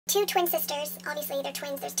two twin sisters. Obviously, they're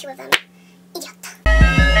twins. There's two of them. Idiot.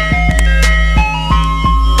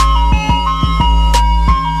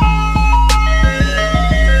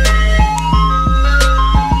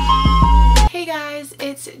 Hey guys,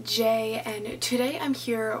 it's Jay, and today I'm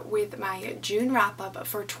here with my June wrap-up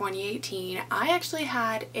for 2018. I actually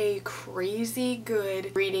had a crazy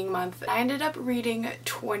good reading month. I ended up reading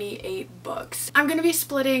 28 books. I'm going to be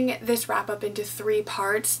splitting this wrap-up into 3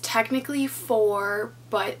 parts, technically 4,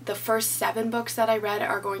 but the first 7 books that I read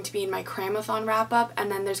are going to be in my Cramathon wrap-up,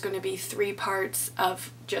 and then there's going to be 3 parts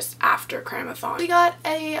of just after Cramathon. We got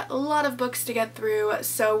a lot of books to get through,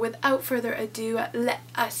 so without further ado, let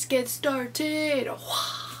us get started.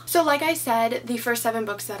 So like I said, the first 7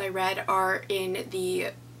 books that I read are in the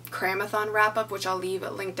Cramathon wrap-up, which I'll leave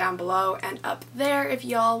a link down below and up there if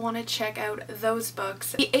y'all want to check out those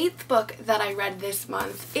books. The 8th book that I read this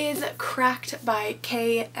month is Cracked by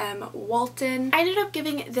K.M. Walton. I ended up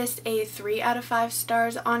giving this a 3 out of 5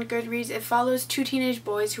 stars on Goodreads. It follows 2 teenage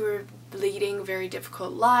boys who are leading very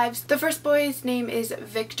difficult lives. The first boy's name is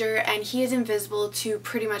Victor, and he is invisible to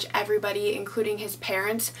pretty much everybody, including his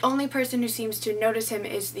parents. The only person who seems to notice him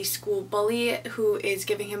is the school bully, who is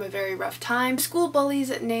giving him a very rough time. The school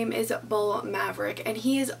bully's name is Bull Maverick, and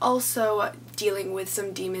he is also dealing with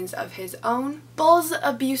some demons of his own. Bull's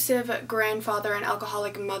abusive grandfather and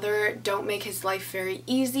alcoholic mother don't make his life very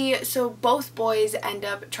easy, so both boys end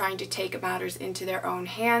up trying to take matters into their own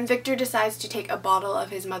hands. Victor decides to take a bottle of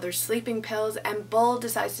his mother's sleeping pills, and Bull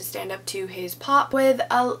decides to stand up to his pop with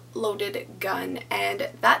a loaded gun, and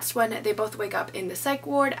that's when they both wake up in the psych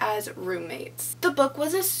ward as roommates. The book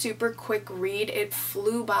was a super quick read. It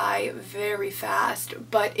flew by very fast,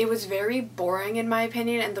 but it was very boring in my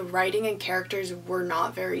opinion, and the writing and characters were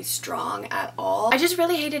not very strong at all. I just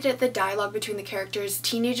really hated it, the dialogue between the characters.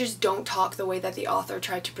 Teenagers don't talk the way that the author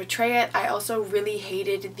tried to portray it. I also really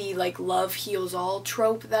hated the like love heals all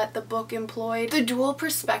trope that the book employed. The dual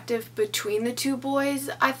perspective between the 2 boys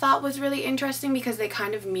I thought was really interesting because they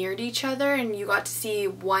kind of mirrored each other, and you got to see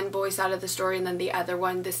one boy's side of the story and then the other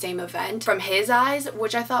one the same event from his eyes,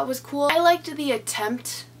 which I thought was cool. I liked the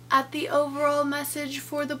attempt at the overall message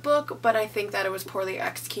for the book, but I think that it was poorly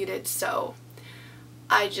executed, so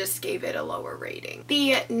I just gave it a lower rating.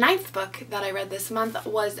 The 9th book that I read this month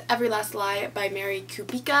was Every Last Lie by Mary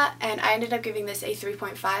Kubica, and I ended up giving this a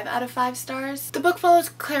 3.5 out of 5 stars. The book follows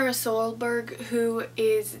Clara Solberg, who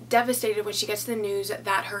is devastated when she gets the news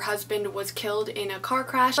that her husband was killed in a car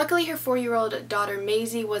crash. Luckily, her 4-year-old daughter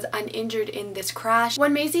Maisie was uninjured in this crash.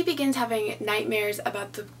 When Maisie begins having nightmares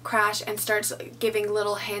about the crash and starts giving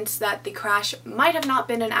little hints that the crash might have not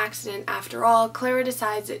been an accident after all, Clara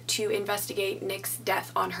decides to investigate Nick's death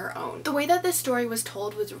on her own. The way that this story was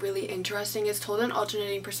told was really interesting. It's told in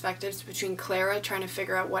alternating perspectives between Clara trying to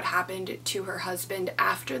figure out what happened to her husband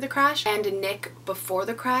after the crash and Nick before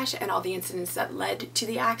the crash and all the incidents that led to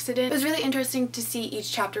the accident. It was really interesting to see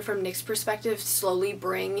each chapter from Nick's perspective slowly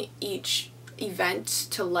bring each event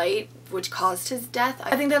to light which caused his death.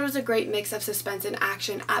 I think that was a great mix of suspense and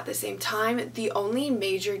action at the same time. The only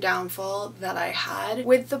major downfall that I had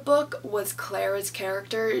with the book was Clara's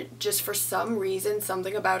character. Just for some reason,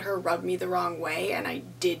 something about her rubbed me the wrong way, and I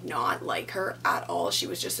did not like her at all. She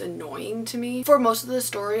was just annoying to me. For most of the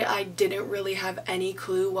story, I didn't really have any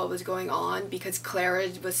clue what was going on because Clara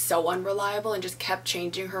was so unreliable and just kept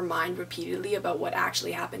changing her mind repeatedly about what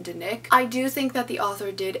actually happened to Nick. I do think that the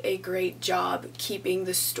author did a great job keeping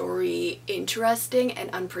the story interesting and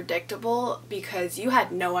unpredictable because you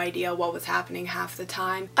had no idea what was happening half the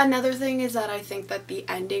time. Another thing is that I think that the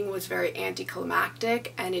ending was very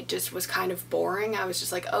anticlimactic and it just was kind of boring. I was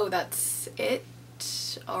just like, oh, that's it?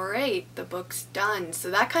 Alright, the book's done.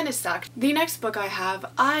 So that kind of sucked. The next book I have,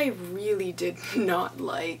 I really did not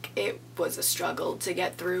like. It was a struggle to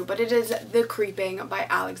get through, but it is The Creeping by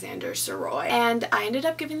Alexander Soroy, and I ended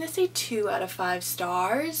up giving this a 2 out of 5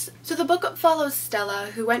 stars. So the book follows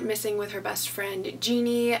Stella, who went missing with her best friend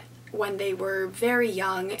Jeannie when they were very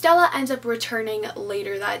young. Stella ends up returning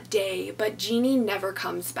later that day, but Jeannie never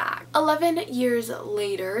comes back. 11 years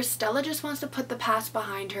later, Stella just wants to put the past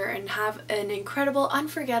behind her and have an incredible,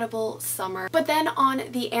 unforgettable summer. But then on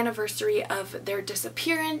the anniversary of their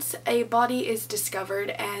disappearance, a body is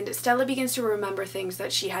discovered and Stella begins to remember things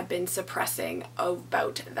that she had been suppressing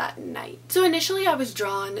about that night. So initially I was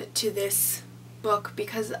drawn to this book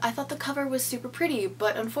because I thought the cover was super pretty,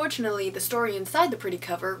 but unfortunately the story inside the pretty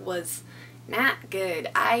cover was not good.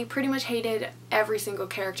 I pretty much hated every single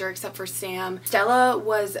character except for Sam. Stella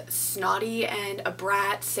was snotty and a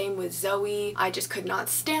brat, same with Zoe. I just could not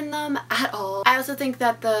stand them at all. I also think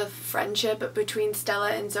that the friendship between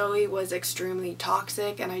Stella and Zoe was extremely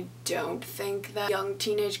toxic, and I don't think that young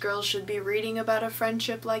teenage girls should be reading about a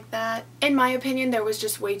friendship like that. In my opinion, there was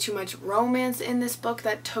just way too much romance in this book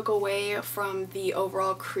that took away from the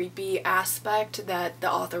overall creepy aspect that the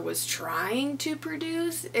author was trying to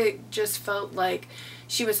produce. It just felt like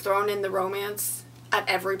she was thrown in the romance at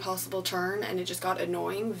every possible turn, and it just got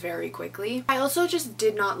annoying very quickly. I also just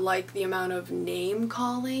did not like the amount of name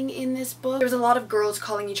calling in this book. There was a lot of girls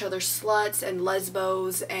calling each other sluts and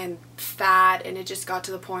lesbos and fat, and it just got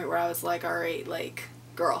to the point where I was like, alright, like,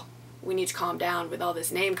 girl, we need to calm down with all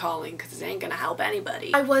this name calling because it ain't gonna help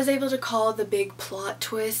anybody. I was able to call the big plot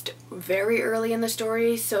twist very early in the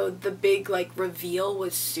story, so the big like reveal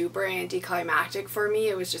was super anticlimactic for me.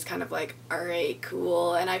 It was just kind of like, alright,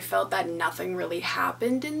 cool, and I felt that nothing really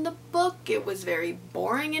happened in the book. It was very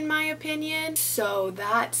boring in my opinion, so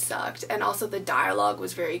that sucked. And also the dialogue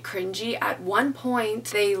was very cringy. At one point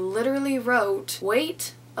they literally wrote,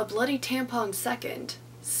 "Wait a bloody tampon second."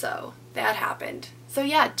 So that happened. So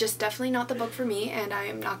yeah, just definitely not the book for me, and I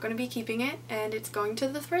am not going to be keeping it, and it's going to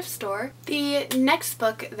the thrift store. The next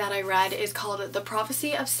book that I read is called The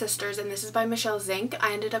Prophecy of Sisters, and this is by Michelle Zink.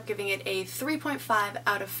 I ended up giving it a 3.5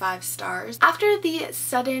 out of 5 stars. After the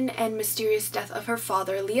sudden and mysterious death of her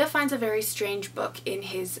father, Leah finds a very strange book in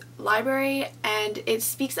his library, and it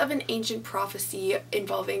speaks of an ancient prophecy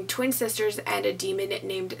involving twin sisters and a demon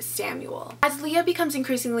named Samuel. As Leah becomes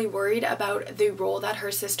increasingly worried about the role that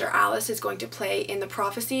her sister Alice is going to play in the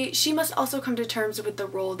prophecy, she must also come to terms with the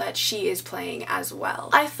role that she is playing as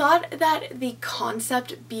well. I thought that the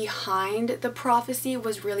concept behind the prophecy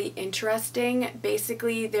was really interesting.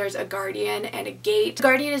 Basically, there's a guardian and a gate. The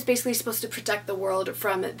guardian is basically supposed to protect the world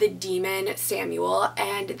from the demon Samuel,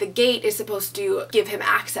 and the gate is supposed to give him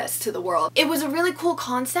access to the world. It was a really cool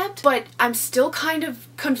concept, but I'm still kind of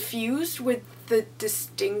confused with the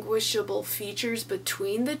distinguishable features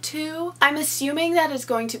between the two. I'm assuming that it's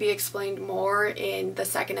going to be explained more in the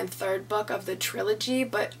second and third book of the trilogy,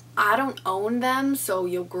 but I don't own them, so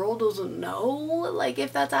your girl doesn't know, like,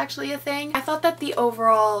 if that's actually a thing. I thought that the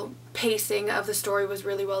overall pacing of the story was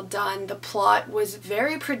really well done. The plot was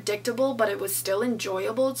very predictable, but it was still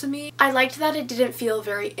enjoyable to me. I liked that it didn't feel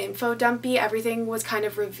very info dumpy. Everything was kind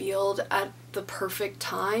of revealed at the perfect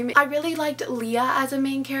time. I really liked Leah as a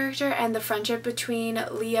main character, and the friendship between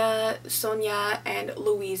Leah, Sonia, and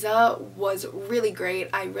Louisa was really great.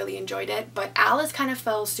 I really enjoyed it, but Alice kind of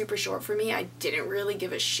fell super short for me. I didn't really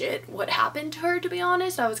give a shit what happened to her, to be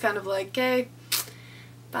honest. I was kind of like, okay,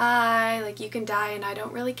 bye, like, you can die and I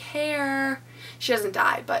don't really care. She doesn't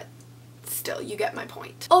die, but still, you get my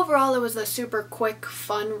point. Overall, it was a super quick,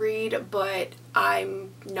 fun read, but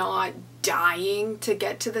I'm not dying to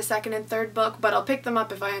get to the second and third book, but I'll pick them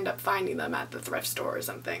up if I end up finding them at the thrift store or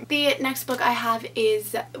something. The next book I have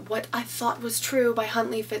is What I Thought Was True by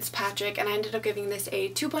Huntley Fitzpatrick, and I ended up giving this a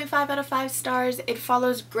 2.5 out of 5 stars. It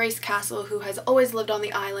follows Grace Castle, who has always lived on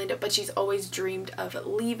the island, but she's always dreamed of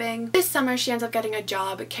leaving. This summer, she ends up getting a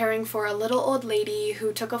job caring for a little old lady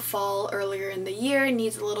who took a fall earlier in the year and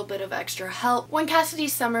needs a little bit of extra help. When Cassidy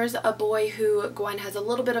Summers, a boy who Gwen has a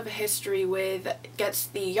little bit of a history with, gets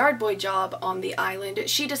the yard boy job on the island,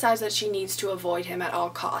 she decides that she needs to avoid him at all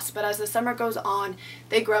costs. But as the summer goes on,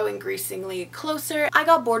 they grow increasingly closer. I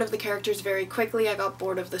got bored of the characters very quickly. I got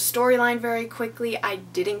bored of the storyline very quickly. I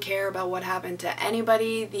didn't care about what happened to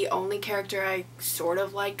anybody. The only character I sort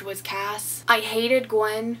of liked was Cass. I hated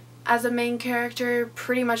Gwen as a main character.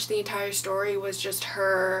 Pretty much the entire story was just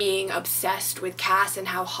her being obsessed with Cass and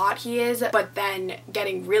how hot he is, but then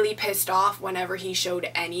getting really pissed off whenever he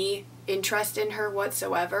showed any interest in her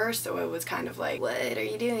whatsoever. So it was kind of like, what are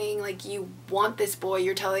you doing? Like, you want this boy,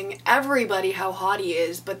 you're telling everybody how hot he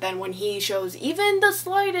is, but then when he shows even the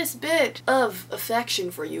slightest bit of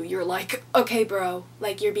affection for you, you're like, okay bro,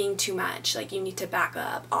 like, you're being too much, like, you need to back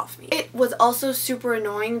up off me. It was also super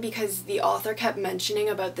annoying because the author kept mentioning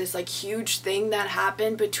about this like huge thing that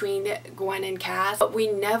happened between Gwen and Cass, but we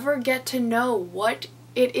never get to know what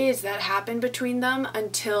it is that happened between them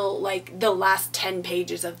until like the last 10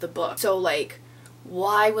 pages of the book. So like,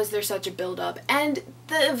 why was there such a build-up? And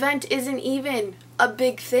the event isn't even a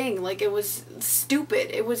big thing. Like, it was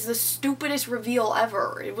stupid. It was the stupidest reveal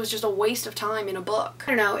ever. It was just a waste of time in a book.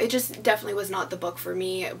 I don't know, it just definitely was not the book for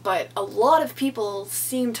me, but a lot of people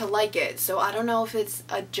seem to like it, so I don't know if it's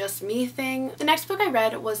a just me thing. The next book I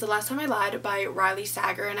read was The Last Time I Lied by Riley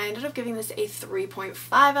Sager, and I ended up giving this a 3.5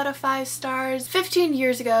 out of 5 stars. 15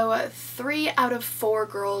 years ago, 3 out of 4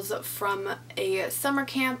 girls from a summer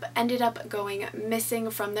camp ended up going missing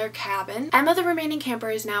from their cabin. Emma, the remaining camper,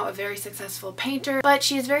 is now a very successful painter, but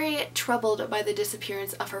she is very troubled by the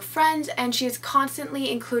disappearance of her friends, and she is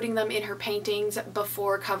constantly including them in her paintings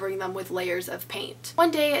before covering them with layers of paint.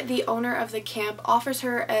 One day, the owner of the camp offers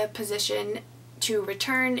her a position to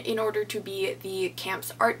return in order to be the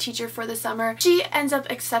camp's art teacher for the summer. She ends up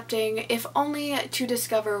accepting, if only to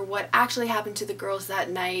discover what actually happened to the girls that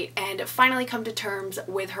night and finally come to terms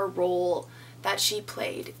with her role that she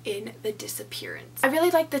played in the disappearance. I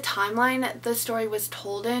really liked the timeline the story was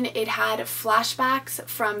told in. It had flashbacks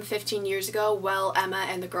from 15 years ago while Emma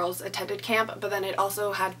and the girls attended camp, but then it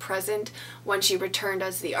also had present when she returned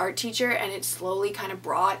as the art teacher, and it slowly kind of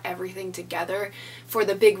brought everything together for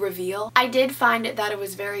the big reveal. I did find that it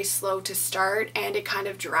was very slow to start and it kind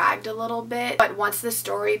of dragged a little bit, but once the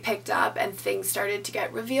story picked up and things started to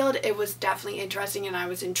get revealed, it was definitely interesting and I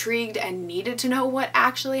was intrigued and needed to know what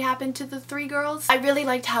actually happened to the 3 girls. I really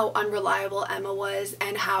liked how unreliable Emma was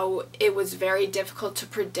and how it was very difficult to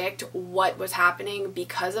predict what was happening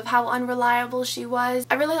because of how unreliable she was.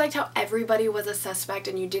 I really liked how everybody was a suspect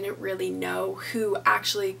and you didn't really know who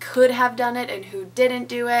actually could have done it and who didn't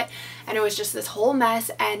do it, and it was just this whole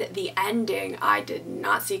mess, and the ending I did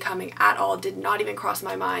not see coming at all, did not even cross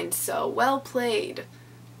my mind, so well played,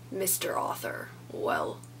 Mr. Author.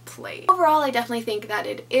 Well played. Overall, I definitely think that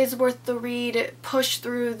it is worth the read. Push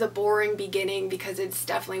through the boring beginning because it's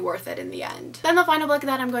definitely worth it in the end. Then the final book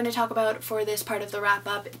that I'm going to talk about for this part of the wrap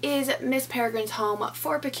up is Miss Peregrine's Home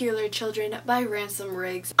for Peculiar Children by Ransom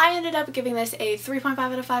Riggs. I ended up giving this a 3.5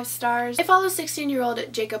 out of 5 stars. It follows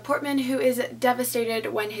 16-year-old Jacob Portman, who is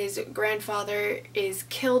devastated when his grandfather is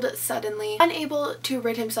killed suddenly. Unable to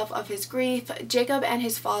rid himself of his grief, Jacob and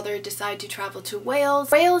his father decide to travel to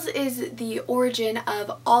Wales. Wales is the origin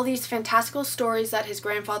of all these fantastical stories that his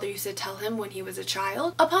grandfather used to tell him when he was a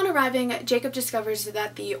child. Upon arriving, Jacob discovers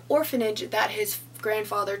that the orphanage that his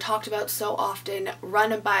grandfather talked about so often,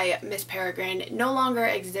 run by Miss Peregrine, no longer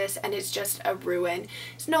exists and it's just a ruin.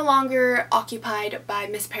 It's no longer occupied by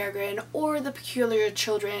Miss Peregrine or the Peculiar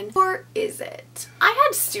Children, or is it? I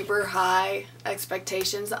had super high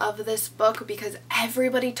expectations of this book because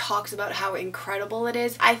everybody talks about how incredible it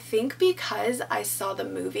is. I think because I saw the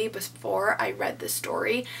movie before I read the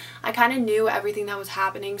story, I kind of knew everything that was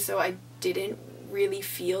happening, so I didn't really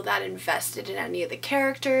feel that invested in any of the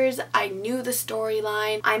characters. I knew the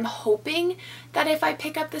storyline. I'm hoping that if I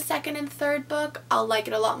pick up the second and third book, I'll like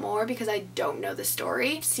it a lot more because I don't know the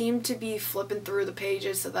story. Seemed to be flipping through the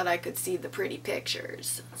pages so that I could see the pretty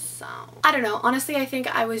pictures. So, I don't know. Honestly, I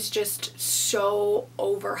think I was just so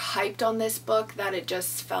overhyped on this book that it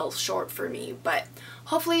just fell short for me, but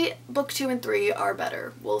hopefully book 2 and 3 are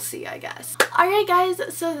better. We'll see, I guess. Alright guys,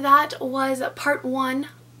 so that was part 1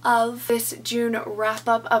 of this June wrap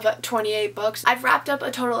up of 28 books. I've wrapped up a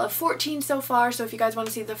total of 14 so far, so if you guys want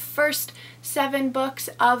to see the first 7 books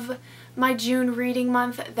of my June reading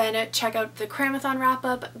month, then check out the Cramathon wrap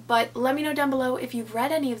up. But let me know down below if you've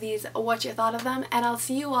read any of these, what you thought of them, and I'll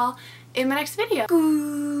see you all in my next video.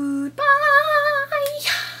 Goodbye!